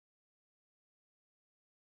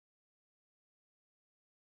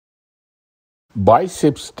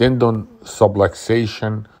Biceps tendon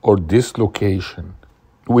subluxation or dislocation.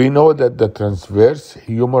 We know that the transverse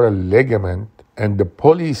humeral ligament and the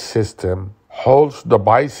pulley system holds the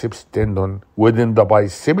biceps tendon within the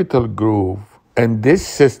bicipital groove, and this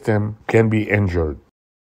system can be injured.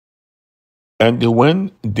 And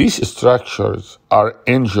when these structures are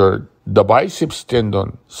injured, the biceps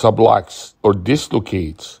tendon subluxates or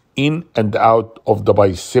dislocates in and out of the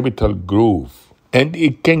bicipital groove, and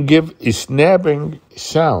it can give a snapping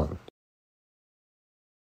sound.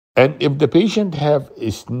 And if the patient have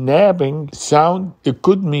a snapping sound, it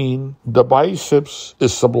could mean the biceps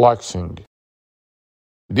is subluxing.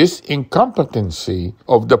 This incompetency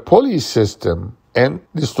of the pulley system and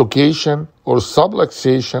dislocation or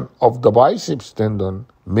subluxation of the biceps tendon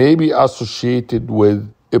may be associated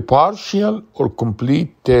with a partial or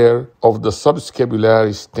complete tear of the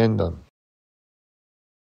subscapularis tendon.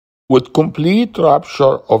 With complete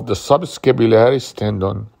rupture of the subscapularis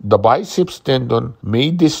tendon, the biceps tendon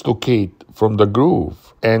may dislocate from the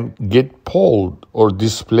groove and get pulled or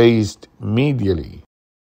displaced medially.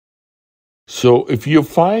 So if you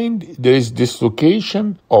find there is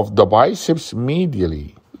dislocation of the biceps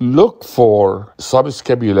medially, look for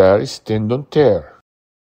subscapularis tendon tear.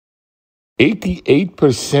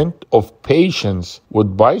 88% of patients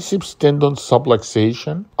with biceps tendon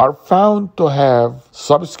subluxation are found to have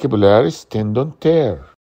subscapularis tendon tear.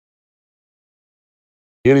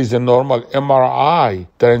 Here is a normal MRI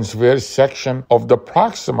transverse section of the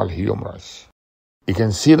proximal humerus. You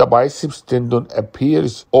can see the biceps tendon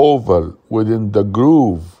appears oval within the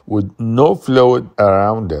groove with no fluid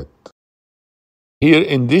around it. Here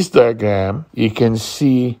in this diagram, you can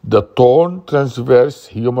see the torn transverse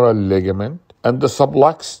humeral ligament and the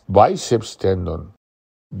subluxed biceps tendon.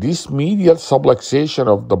 This medial subluxation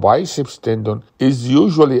of the biceps tendon is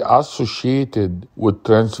usually associated with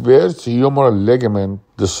transverse humeral ligament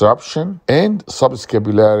disruption and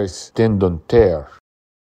subscapularis tendon tear.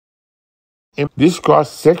 In this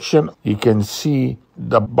cross section, you can see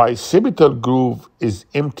the bicipital groove is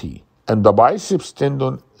empty and the biceps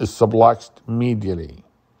tendon is subluxed medially.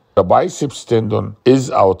 The biceps tendon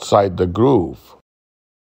is outside the groove,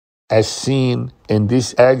 as seen in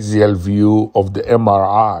this axial view of the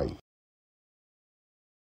MRI.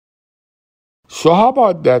 So how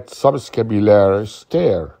about that subscapularis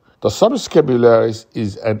tear? The subscapularis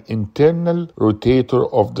is an internal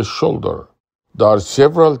rotator of the shoulder. There are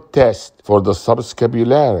several tests for the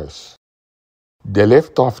subscapularis. The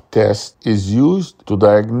lift-off test is used to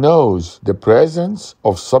diagnose the presence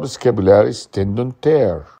of subscapularis tendon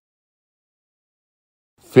tear.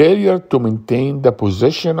 Failure to maintain the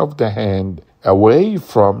position of the hand away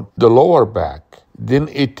from the lower back, then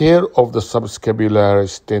a tear of the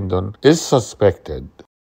subscapularis tendon is suspected.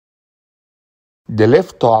 The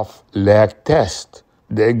lift-off lag test.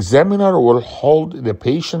 The examiner will hold the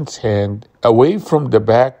patient's hand away from the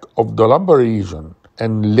back of the lumbar region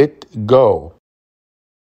and let go.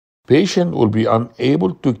 Patient will be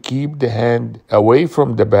unable to keep the hand away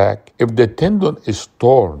from the back if the tendon is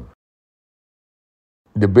torn.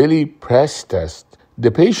 The belly press test.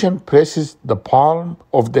 The patient presses the palm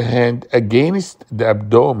of the hand against the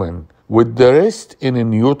abdomen with the wrist in a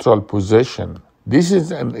neutral position. This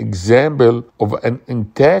is an example of an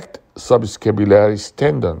intact subscapularis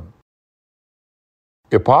tendon.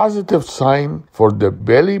 A positive sign for the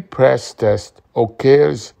belly press test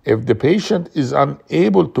occurs if the patient is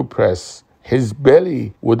unable to press his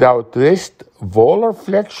belly without wrist volar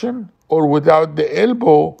flexion or without the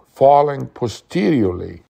elbow falling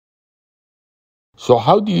posteriorly. So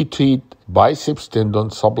how do you treat biceps tendon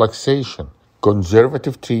subluxation?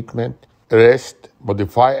 Conservative treatment, rest,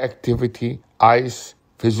 modify activity, ice,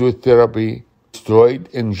 physiotherapy, steroid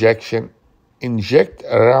injection. Inject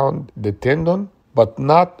around the tendon but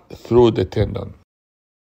not through the tendon.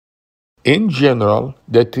 In general,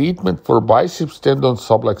 the treatment for biceps tendon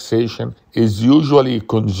subluxation is usually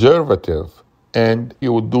conservative, and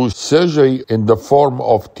you would do surgery in the form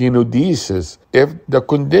of tenodesis if the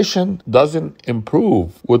condition doesn't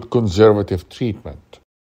improve with conservative treatment.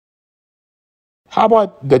 How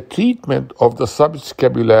about the treatment of the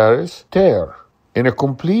subscapularis tear? In a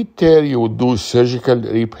complete tear, you would do surgical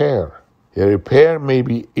repair. A repair may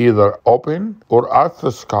be either open or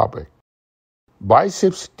arthroscopic.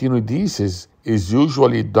 Biceps tenodesis is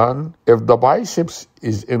usually done if the biceps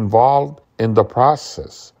is involved in the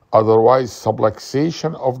process. Otherwise,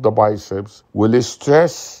 subluxation of the biceps will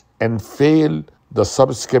stress and fail the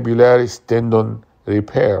subscapularis tendon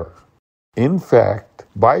repair. In fact,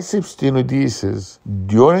 biceps tenodesis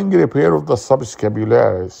during repair of the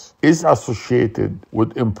subscapularis is associated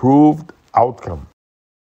with improved outcome.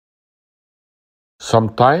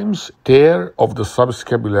 Sometimes tear of the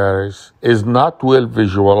subscapularis is not well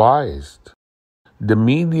visualized. The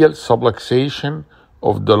medial subluxation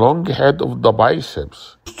of the long head of the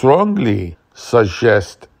biceps strongly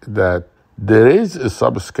suggests that there is a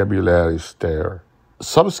subscapularis tear.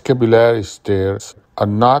 Subscapularis tears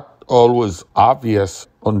are not always obvious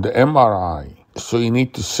on the MRI, so you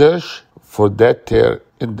need to search for that tear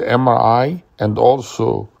in the MRI and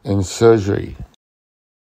also in surgery.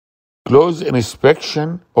 Close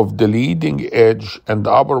inspection of the leading edge and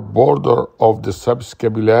upper border of the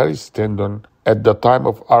subscapularis tendon at the time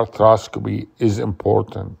of arthroscopy is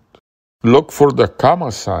important. Look for the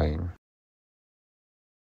comma sign.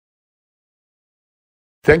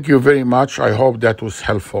 Thank you very much. I hope that was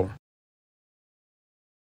helpful.